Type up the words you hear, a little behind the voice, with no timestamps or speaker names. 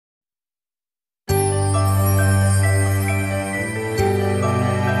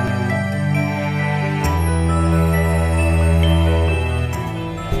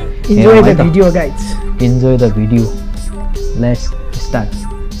Enjoy the video, guys. Enjoy the video. Let's start.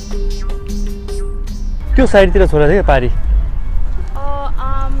 त्यो साइडतिर छोरा थियो पारी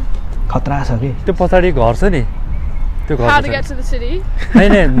खतरा छ के त्यो पछाडी घर छ नि त्यो घर How to get to the city?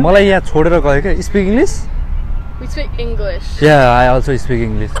 हैन मलाई यहाँ छोडेर गयो के speak English We speak English. Yeah I also speak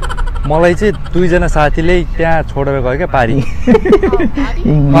English मलाई चाहिँ दुई जना साथीले त्यहाँ छोडेर गयो के पारी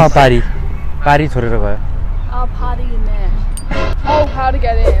पारी पारी छोडेर गयो Oh, party in there. Oh, how to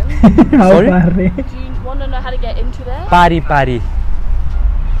get in? Sorry? Do you want to know how to get into there? पारी पारी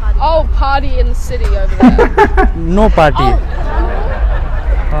Oh, party in the city over there. No party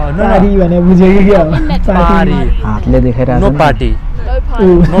पारी भने बुझ्यो कि क्या हो? पारी हातले देखाइरहेको नो छ नि। Party No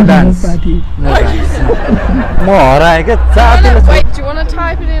party. No dance party. No dance म हराएँ के साथीले Wait, do you want to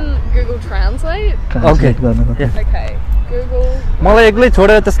type it in Google Translate? Translate गर्नको Yeah. Okay, Google. मलाई एक्लै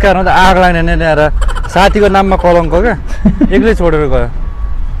छोडेर त्यस कारण त आग लाग्ने नै ल्याएर साथीको नाममा कलङ्क क्या एक्लै छोडेर गयो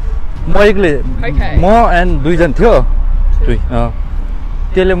म एक्लै Okay. म एन्ड दुईजना थियो दुई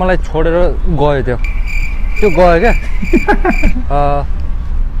त्यसले मलाई छोडेर गयो त्यो गयो क्या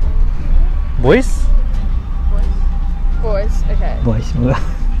voice Voice. Okay. Voice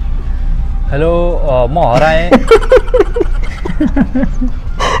hello म हराएँ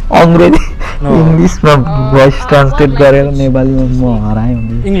अङ्ग्रेजी No. इङ्ग्लिसमा भोइस ट्रान्सलेट गरेर नेपालीमा म हराएँ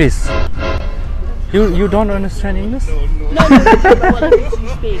भन्दै English You don't understand English? No, what language do you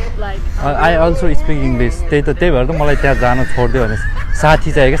speak? Like, I also speak English. त्यही भएर त मलाई त्यहाँ जान छोड्दियो भने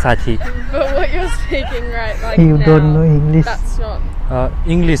साथी चाहियो क्या साथी but what you're speaking right like You now, don't know English? that's not.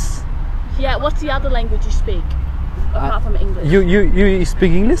 English Yeah, what's the other language you speak apart from English? You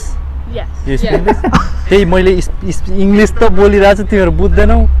speak English? Yes. You speak Yeah. English? त्यही मैले English त बोलिरहेको छु तिमीहरू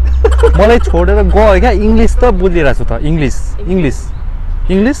बुझ्दैनौ मलाई छोडेर गयो क्या इङ्ग्लिस त बोलिरहेको छु त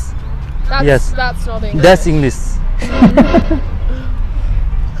English Yes. That's not English. That's English.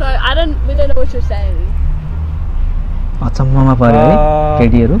 So we don't know what you're saying. अचम्ममा पर्यो है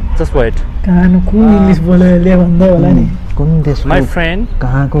केटीहरू Just wait. कहाँ कुन इङ्ग्लिस बोल्यो भन्दै होला नि कुन देशको My friend.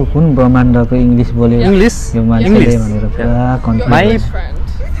 कहाँको कुन ब्रह्माण्डको इङ्ग्लिस बोल्यो English. यो मान्छेले English. भनेर पुरा Your confuse English friend.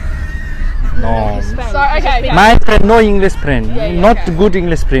 No. So okay. My friend, no English friend. Yeah, Not yeah. good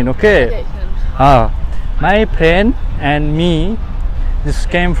English friend. Okay. My friend and me just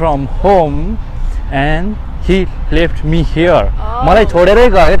came from home and he left me here. मलाई छोडेरै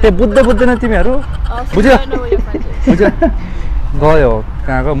गयो त्यो बुझ्दैन तिमीहरू Oh, so you बुझ्यो don't know where your friend is. बुझ्यो गयो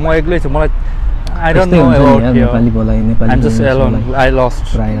कहाँको म एक्लै छु मलाई I don't त्यस्तै know हुन्छ नि about यार, नेपाली here. बोलाइ Nepali I'm just English alone. बोलाइ I lost.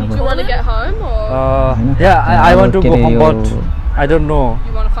 प्रायः Do you want to get home or Yeah, I want to go home, but I don't know.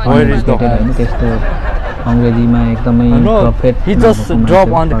 you want to find Where your is friend? the होइन त्यस्तो अङ्ग्रेजीमा एकदमै No, perfect he just नभएको drop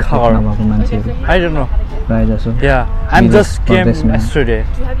मान्छे, on the perfect car. नभएको मान्छेहरू I don't know. प्रायः जसो Yeah, I'm He just was came परदेशमा। yesterday.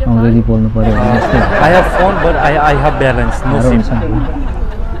 Do you have your Angrezi phone? बोल्नु पर्यो भने यस्तै I have phone, but I have balance. No गाह्रो SIM. हुन्छ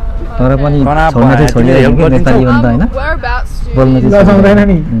तर पनि घना छोड्न चाहिँ भयो, छोडिरहेको तिमीले कि नेपाली भन्दा होइन Whereabouts do you बोल्न need चाहिँ लसाउँदैन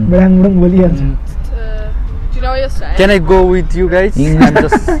नि Mm. बुढाङ बोलिहाल्छ to? Do you know where you're staying? Can I go with you guys? English. I'm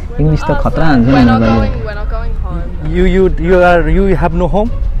just English त खतरा हुन्छ नि We're not Nepali going. We're not going home. you have no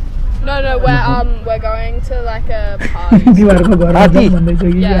home? No, we're going to like a party. तिमीहरूको घरमा party? जाउँ भन्दैछ कि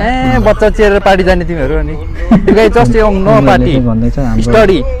Yeah. क्या? ए बच्चा चेरेर पार्टी जाने तिमीहरू अनि You guys just नो उनीहरूले पार्टी चाहिँ भन्दैछ हाम्रो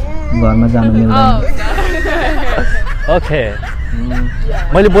स्टडी घरमा जानु Oh मिल्दैन no. Okay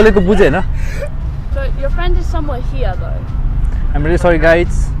Yeah. मैले बोलेको बुझे हैन So your friend is somewhere here though. I'm really sorry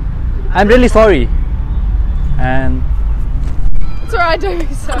guys. I'm really sorry. And It's alright, don't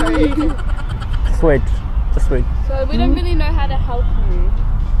be sorry. just wait. So we don't really know how to help you.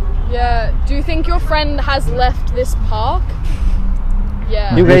 Yeah. Do you think your friend has left this park?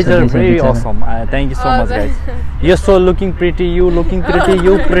 Yeah. You guys are Yes, very yes, awesome. Thank you so Oh, much guys. thank- You're so looking pretty, you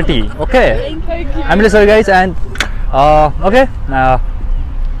pretty. Okay. Thank you. I'm really sorry guys and okay.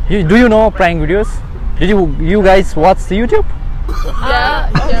 Do you know prank videos? Did you guys watch the YouTube? Yeah.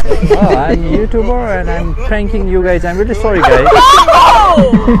 Oh, I'm a YouTuber and I'm pranking you guys. I'm really sorry guys.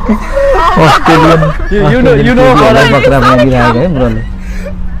 Australian You know what I बक्रा बनाइदिरहेको है ब्रोले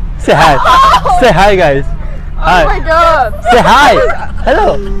Say hi. Say hi guys. Hi. Oh my god. Say hi. Hello.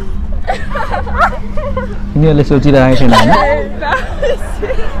 यिनीहरूले सोचिरहेको थिएन होइन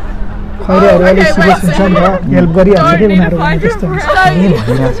खैरेहरू अलिक Okay, serious wait, हुन्छ नि त help गरिहाल्छ कि Don't need to उनीहरू find त्यस्तो your हुन्छ के friend.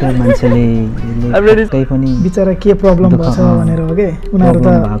 भनिरहेको छ मान्छेले यसले I'm ready. पक्कै पनि बिचरा के प्रब्लम दुःख, भएछ अँ। भनेर हो कि उनीहरू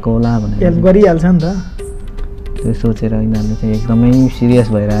प्रब्लम त भएको होला भनेर हेल्प गरिहाल्छ नि त त्यो सोचेर यिनीहरूले चाहिँ एकदमै सिरियस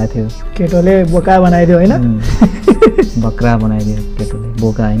भइरहेको थियो केटोले बोका बनाइदियो होइन बक्रा बनाइदियो केटोले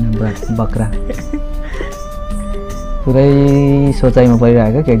बोका होइन बक्रा पुरै सोचाइमा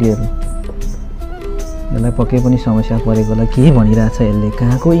परिरहेको केटीहरू यसलाई पक्कै पनि समस्या परेको होला के भनिरहेछ यसले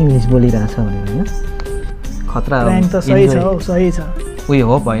कहाँको इङ्ग्लिस बोलिरहेछ भनेर होइन खतरा हो प्लान त सही छ हौ सही छ वी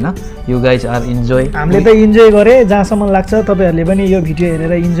होप होइन यु गाइज आर इन्जोय हामीले त इन्जोय गरे जहाँसम्म लाग्छ तपाईँहरूले पनि यो भिडियो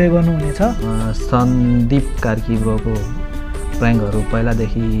हेरेर इन्जोय गर्नुहुनेछ सन्दीप कार्की ब्रोको प्र्याङ्कहरू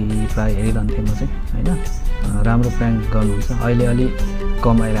पहिलादेखि प्रायः हेरिरहन्थेँ म चाहिँ होइन राम्रो प्र्याङ्क गर्नुहुन्छ अहिले अलि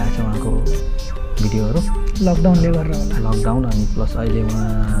कम आइरहेको छ उहाँको भिडियोहरू लकडाउनले गरेर होला लकडाउन अनि प्लस अहिले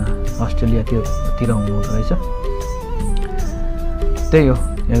उहाँ अस्ट्रेलियातिर हुनुहुन्छ रहेछ त्यही हो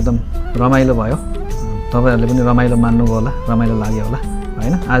एकदम रमाइलो भयो तपाईँहरूले पनि रमाइलो मान्नुभयो होला रमाइलो लाग्यो होला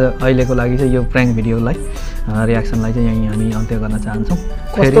होइन आज अहिलेको लागि चाहिँ यो प्र्याङ्क भिडियोलाई रियाक्सनलाई चाहिँ यहीँ हामी अन्त्य गर्न चाहन्छौँ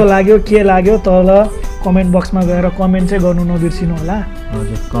कस्तो लाग्यो के लाग्यो तल कमेन्ट बक्समा गएर कमेन्ट चाहिँ गर्नु नबिर्सिनु होला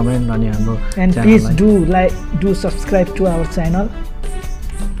हजुर कमेन्ट अनि हाम्रो and please do subscribe to our channel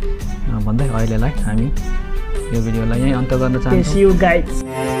भन्दै अहिलेलाई हामी यो भिडियोलाई यहीँ अन्त्य गर्न चाहन्छौँ See you guys.